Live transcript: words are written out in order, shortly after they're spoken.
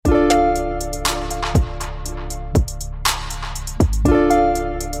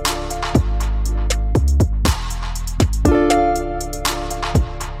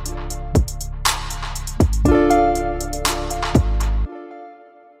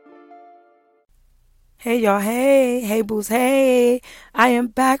Hey y'all, hey boos, hey. I am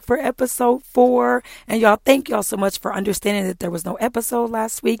back for episode 4. And y'all, thank y'all so much for understanding that there was no episode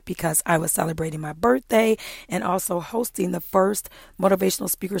last week because I was celebrating my birthday and also hosting the first Motivational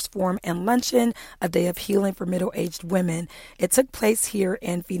Speakers Forum and Luncheon, a day of healing for middle-aged women. It took place here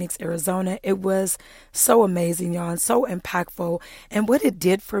in Phoenix, Arizona. It was so amazing, y'all, and so impactful. And what it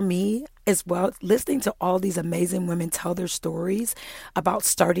did for me as well, listening to all these amazing women tell their stories about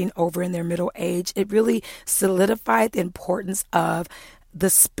starting over in their middle age, it really solidified the importance of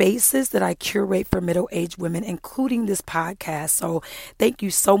the spaces that I curate for middle-aged women, including this podcast. So thank you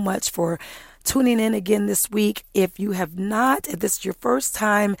so much for tuning in again this week. If you have not, if this is your first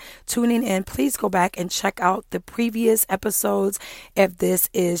time tuning in, please go back and check out the previous episodes. If this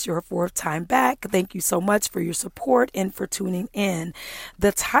is your fourth time back, thank you so much for your support and for tuning in.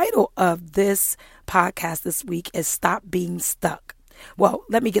 The title of this podcast this week is Stop Being Stuck. Well,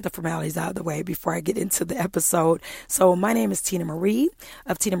 let me get the formalities out of the way before I get into the episode. So my name is Tina Marie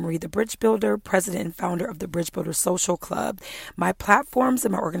of Tina Marie, the Bridge Builder, president and founder of the Bridge Builder Social Club. My platforms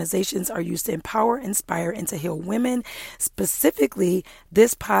and my organizations are used to empower, inspire, and to heal women. Specifically,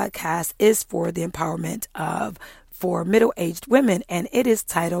 this podcast is for the empowerment of for middle-aged women, and it is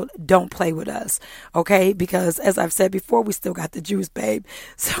titled Don't Play With Us, okay? Because as I've said before, we still got the juice, babe.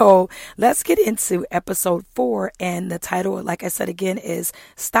 So let's get into episode 4, and the title, like I said again, is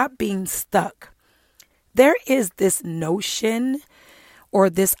Stop Being Stuck. There is this notion or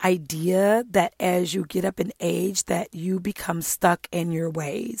this idea that as you get up in age that you become stuck in your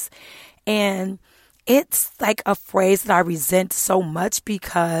ways. And it's like a phrase that I resent so much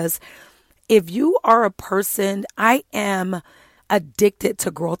because if you are a person, I am addicted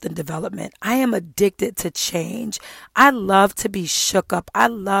to growth and development. I am addicted to change. I love to be shook up. I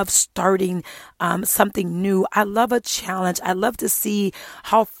love starting something new. I love a challenge. I love to see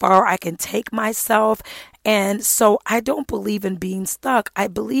how far I can take myself. And so I don't believe in being stuck. I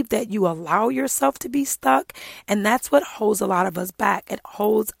believe that you allow yourself to be stuck. And that's what holds a lot of us back. It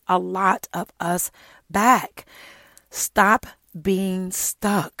holds a lot of us back. Stop being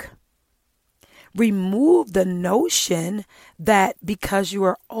stuck. Remove the notion that because you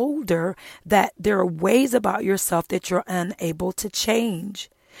are older, that there are ways about yourself that you're unable to change.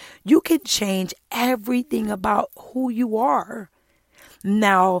 You can change everything about who you are.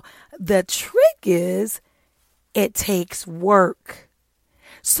 Now, the trick is it takes work.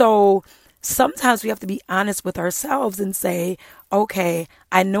 So sometimes we have to be honest with ourselves and say, okay,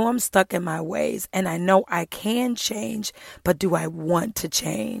 I know I'm stuck in my ways and I know I can change, but do I want to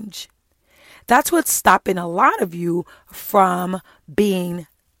change? That's what's stopping a lot of you from being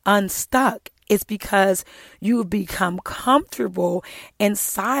unstuck. It's because you've become comfortable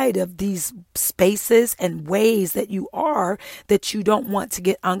inside of these spaces and ways that you are, that you don't want to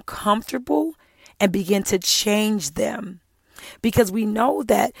get uncomfortable and begin to change them. Because we know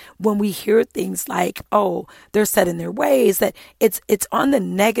that when we hear things like, oh, they're set in their ways, that it's on the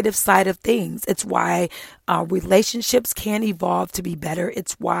negative side of things. It's why relationships can evolve to be better.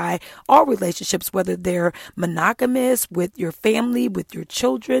 It's why all relationships, whether they're monogamous, with your family, with your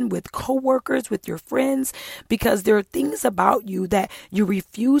children, with coworkers, with your friends, because there are things about you that you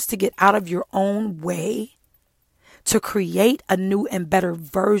refuse to get out of your own way to create a new and better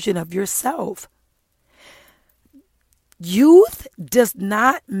version of yourself. Youth does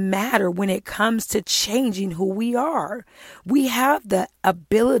not matter when it comes to changing who we are. We have the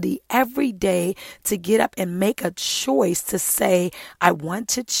ability every day to get up and make a choice to say, I want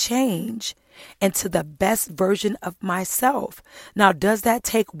to change into the best version of myself. Now, does that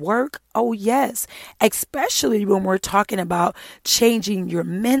take work? Oh, yes, especially when we're talking about changing your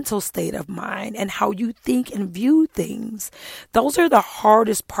mental state of mind and how you think and view things. Those are the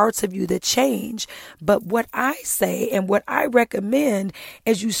hardest parts of you to change. But what I say and what I recommend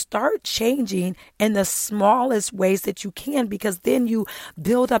is you start changing in the smallest ways that you can, because then you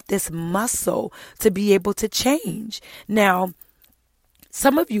build up this muscle to be able to change. Now,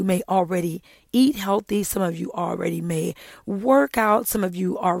 some of you may already eat healthy. Some of you already may work out. Some of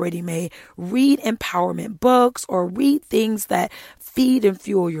you already may read empowerment books or read things that feed and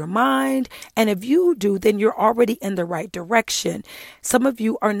fuel your mind. And if you do, then you're already in the right direction. Some of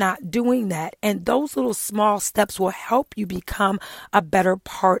you are not doing that. And those little small steps will help you become a better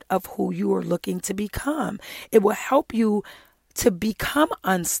part of who you are looking to become. It will help you to become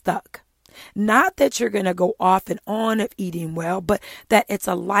unstuck. Not that you're going to go off and on of eating well, but that it's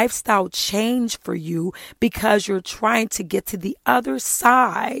a lifestyle change for you because you're trying to get to the other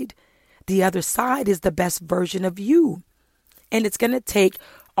side. The other side is the best version of you. And it's going to take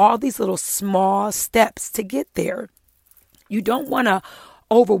all these little small steps to get there. You don't want to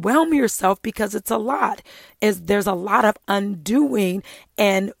overwhelm yourself because it's a lot. There's a lot of undoing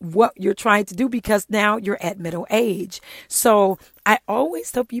and what you're trying to do because now you're at middle age. So I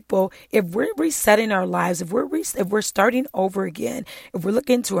always tell people, if we're resetting our lives, if we're starting over again, if we're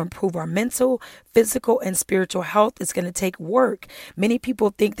looking to improve our mental, physical, and spiritual health, it's going to take work. Many people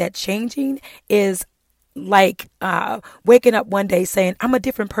think that changing is like waking up one day saying, I'm a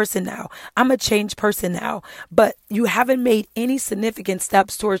different person now. I'm a changed person now. But you haven't made any significant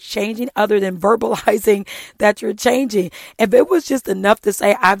steps towards changing other than verbalizing that you're changing. If it was just enough to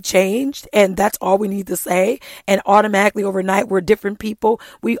say, I've changed, and that's all we need to say, and automatically overnight we're different people,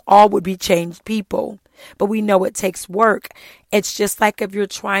 we all would be changed people. But we know it takes work. It's just like if you're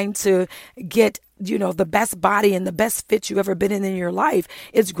trying to get the best body and the best fit you've ever been in your life.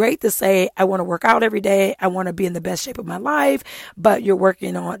 It's great to say, I want to work out every day. I want to be in the best shape of my life, but you're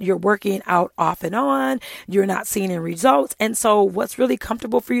working out off and on. You're not seeing any results. And so what's really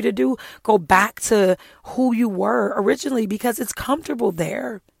comfortable for you to do, go back to who you were originally because it's comfortable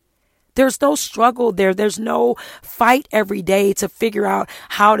there. There's no struggle there. There's no fight every day to figure out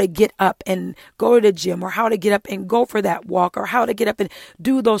how to get up and go to the gym or how to get up and go for that walk or how to get up and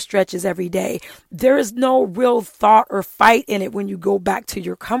do those stretches every day. There is no real thought or fight in it when you go back to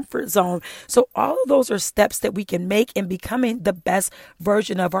your comfort zone. So all of those are steps that we can make in becoming the best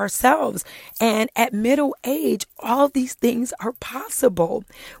version of ourselves. And at middle age, all of these things are possible.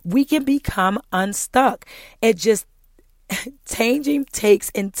 We can become unstuck. Changing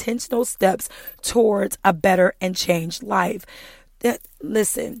takes intentional steps towards a better and changed life.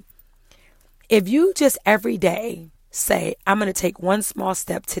 Listen, if you just every day say, I'm going to take one small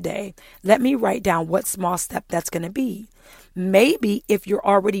step today, let me write down what small step that's going to be. Maybe if you're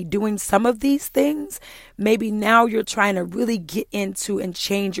already doing some of these things, maybe now you're trying to really get into and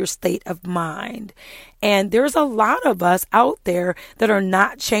change your state of mind. And there's a lot of us out there that are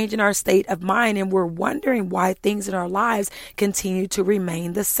not changing our state of mind, and we're wondering why things in our lives continue to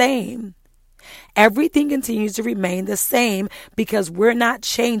remain the same. Everything continues to remain the same because we're not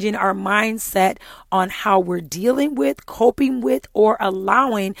changing our mindset on how we're dealing with, coping with, or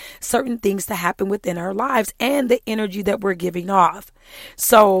allowing certain things to happen within our lives and the energy that we're giving off.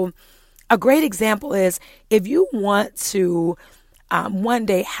 So a great example is if you want to one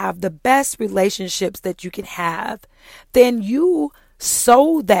day have the best relationships that you can have, then you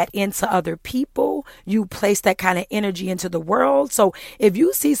sow that into other people. You place that kind of energy into the world. So if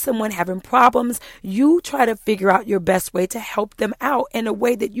you see someone having problems, you try to figure out your best way to help them out in a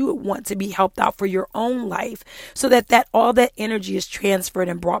way that you would want to be helped out for your own life, so that all that energy is transferred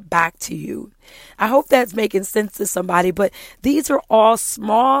and brought back to you. I hope that's making sense to somebody, but these are all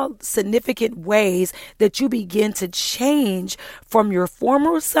small, significant ways that you begin to change from your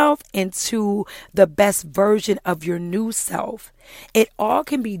former self into the best version of your new self. It all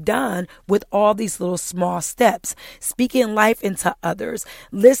can be done with all these little small steps. Speaking life into others,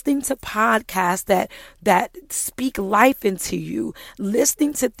 listening to podcasts that speak life into you,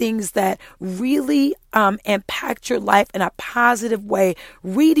 listening to things that really impact your life in a positive way,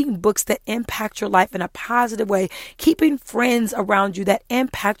 reading books that impact your life in a positive way, keeping friends around you that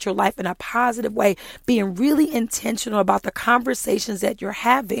impact your life in a positive way, being really intentional about the conversations that you're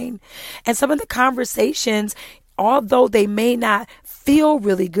having. And some of the conversations, although they may not feel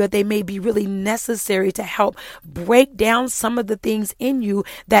really good, they may be really necessary to help break down some of the things in you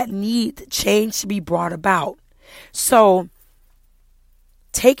that need change to be brought about. So,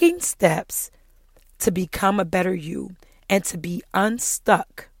 taking steps to become a better you and to be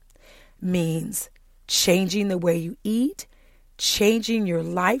unstuck means changing the way you eat, changing your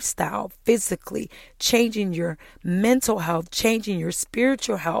lifestyle physically, changing your mental health, changing your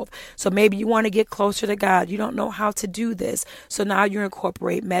spiritual health. So maybe you want to get closer to God. You don't know how to do this. So now you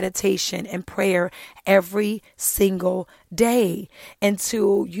incorporate meditation and prayer every single day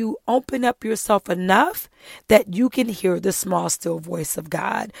until you open up yourself enough that you can hear the small, still voice of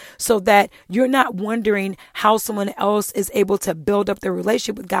God, so that you're not wondering how someone else is able to build up their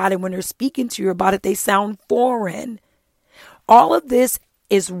relationship with God. And when they're speaking to you about it, they sound foreign. All of this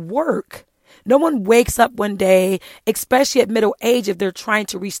is work. No one wakes up one day, especially at middle age, if they're trying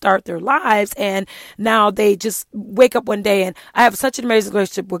to restart their lives, and now they just wake up one day and I have such an amazing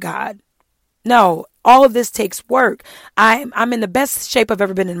relationship with God. No, all of this takes work. I'm in the best shape I've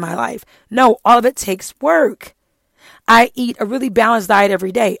ever been in my life. No, all of it takes work. I eat a really balanced diet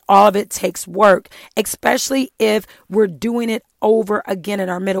every day. All of it takes work, especially if we're doing it over again in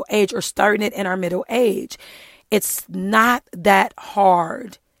our middle age or starting it in our middle age. It's not that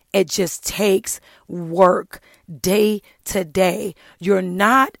hard. It just takes work day to day. You're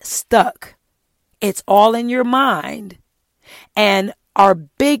not stuck. It's all in your mind. And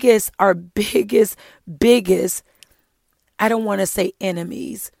biggest, I don't want to say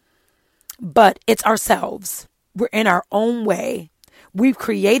enemies, but it's ourselves. We're in our own way. We've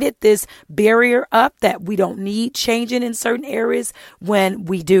created this barrier up that we don't need changing in certain areas when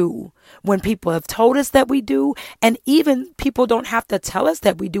we do. When people have told us that we do, and even people don't have to tell us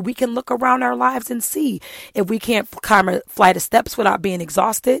that we do. We can look around our lives and see if we can't climb a flight of steps without being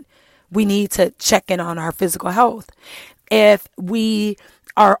exhausted. We need to check in on our physical health. If we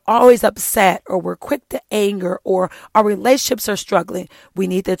are always upset, or we're quick to anger, or our relationships are struggling, we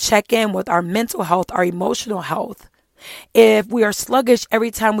need to check in with our mental health, our emotional health. If we are sluggish every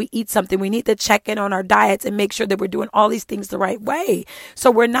time we eat something, we need to check in on our diets and make sure that we're doing all these things the right way.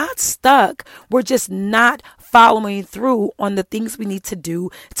 So we're not stuck. We're just not following through on the things we need to do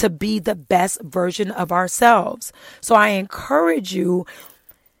to be the best version of ourselves. So I encourage you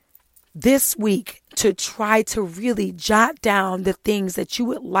this week to try to really jot down the things that you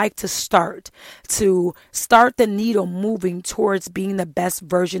would like to start the needle moving towards being the best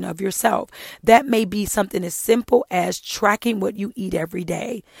version of yourself. That may be something as simple as tracking what you eat every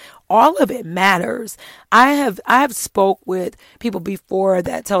day. All of it matters. I have spoke with people before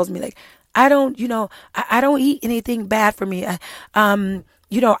that tells me like, I don't eat anything bad for me.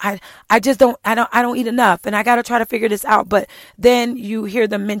 I just don't eat enough, and I got to try to figure this out. But then you hear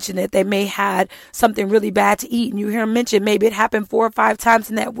them mention that they may had something really bad to eat, and you hear them mention maybe it happened 4 or 5 times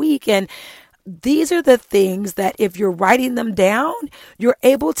in that week. And these are the things that if you're writing them down, you're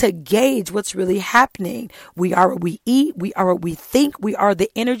able to gauge what's really happening. We are what we eat. We are what we think. We are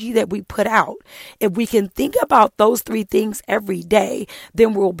the energy that we put out. If we can think about those 3 things every day,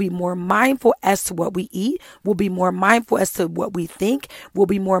 then we'll be more mindful as to what we eat. We'll be more mindful as to what we think. We'll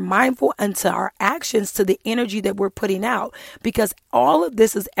be more mindful unto our actions, to the energy that we're putting out, because all of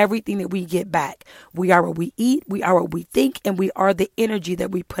this is everything that we get back. We are what we eat. We are what we think, and we are the energy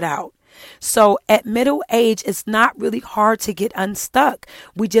that we put out. So at middle age, it's not really hard to get unstuck.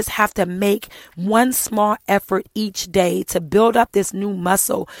 We just have to make one small effort each day to build up this new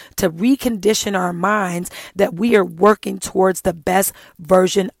muscle, to recondition our minds that we are working towards the best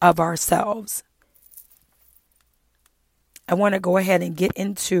version of ourselves. I want to go ahead and get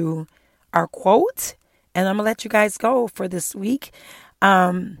into our quote, and I'm going to let you guys go for this week.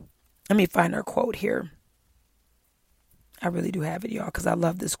 Let me find our quote here. I really do have it, y'all, because I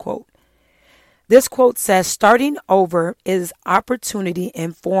love this quote. This quote says, starting over is opportunity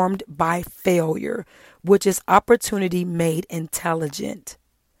informed by failure, which is opportunity made intelligent.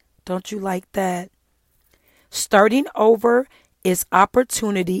 Don't you like that? Starting over is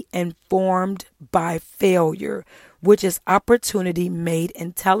opportunity informed by failure, which is opportunity made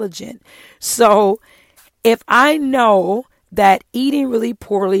intelligent. So if I know that eating really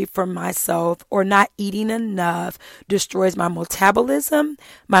poorly for myself or not eating enough destroys my metabolism,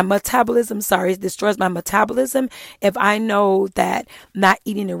 destroys my metabolism. If I know that not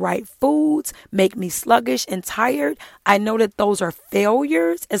eating the right foods make me sluggish and tired, I know that those are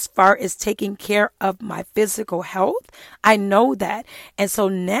failures as far as taking care of my physical health. I know that. And so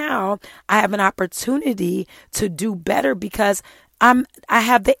now I have an opportunity to do better because I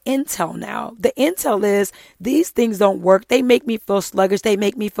have the intel now. The intel is these things don't work. They make me feel sluggish. They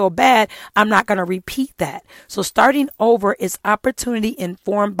make me feel bad. I'm not going to repeat that. So starting over is opportunity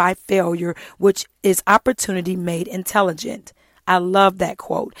informed by failure, which is opportunity made intelligent. I love that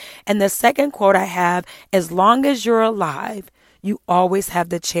quote. And the second quote I have, as long as you're alive, you always have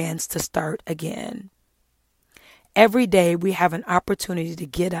the chance to start again. Every day we have an opportunity to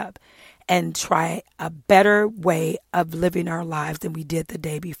get up and try a better way of living our lives than we did the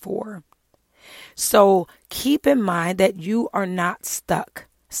day before. So keep in mind that you are not stuck.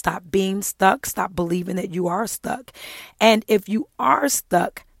 Stop being stuck. Stop believing that you are stuck. And if you are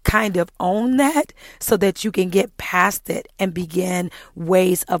stuck, kind of own that so that you can get past it and begin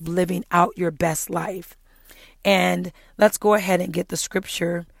ways of living out your best life. And let's go ahead and get the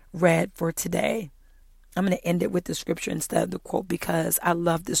scripture read for today. I'm going to end it with the scripture instead of the quote because I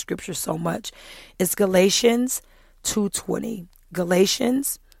love this scripture so much. It's Galatians 2:20.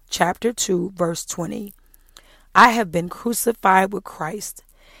 Galatians chapter 2, verse 20. I have been crucified with Christ,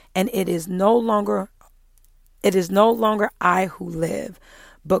 and it is no longer I who live,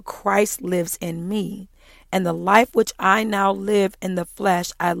 but Christ lives in me. And the life which I now live in the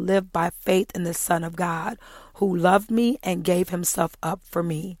flesh, I live by faith in the Son of God, who loved me and gave himself up for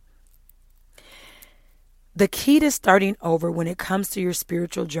me. The key to starting over when it comes to your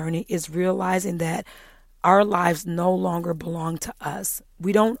spiritual journey is realizing that our lives no longer belong to us.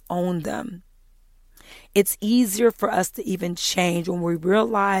 We don't own them. It's easier for us to even change when we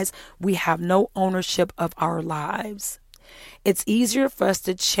realize we have no ownership of our lives. It's easier for us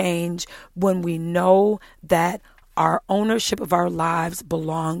to change when we know that our ownership of our lives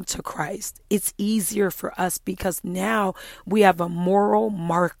belong to Christ. It's easier for us because now we have a moral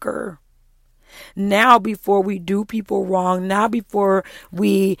marker. Now, before we do people wrong, now before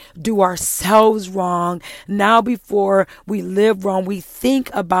we do ourselves wrong, now before we live wrong, we think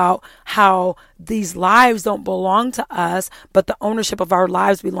about how these lives don't belong to us, but the ownership of our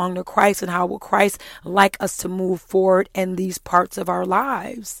lives belong to Christ, and how will Christ like us to move forward in these parts of our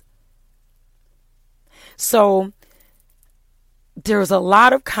lives. So there's a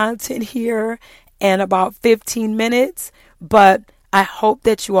lot of content here in about 15 minutes, but I hope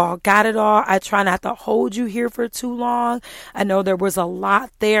that you all got it all. I try not to hold you here for too long. I know there was a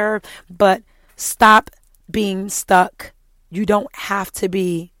lot there, but stop being stuck. You don't have to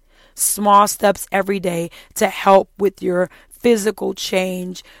be. Small steps every day to help with your physical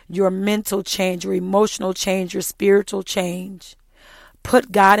change, your mental change, your emotional change, your spiritual change.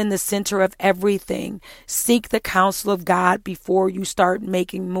 Put God in the center of everything. Seek the counsel of God before you start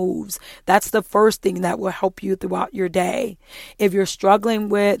making moves. That's the first thing that will help you throughout your day. If you're struggling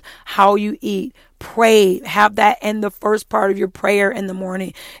with how you eat, pray. Have that in the first part of your prayer in the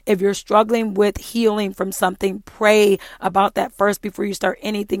morning. If you're struggling with healing from something, pray about that first before you start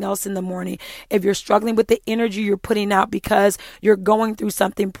anything else in the morning. If you're struggling with the energy you're putting out because you're going through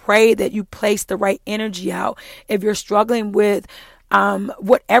something, pray that you place the right energy out. If you're struggling with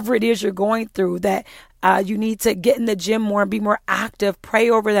whatever it is you're going through, that you need to get in the gym more and be more active, pray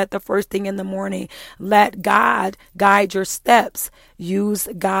over that the first thing in the morning. Let God guide your steps. Use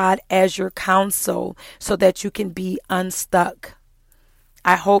God as your counsel so that you can be unstuck.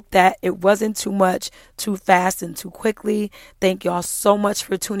 I hope that it wasn't too much, too fast, and too quickly. Thank y'all so much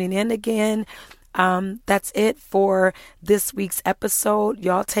for tuning in again. That's it for this week's episode.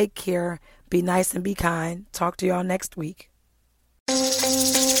 Y'all take care. Be nice and be kind. Talk to y'all next week.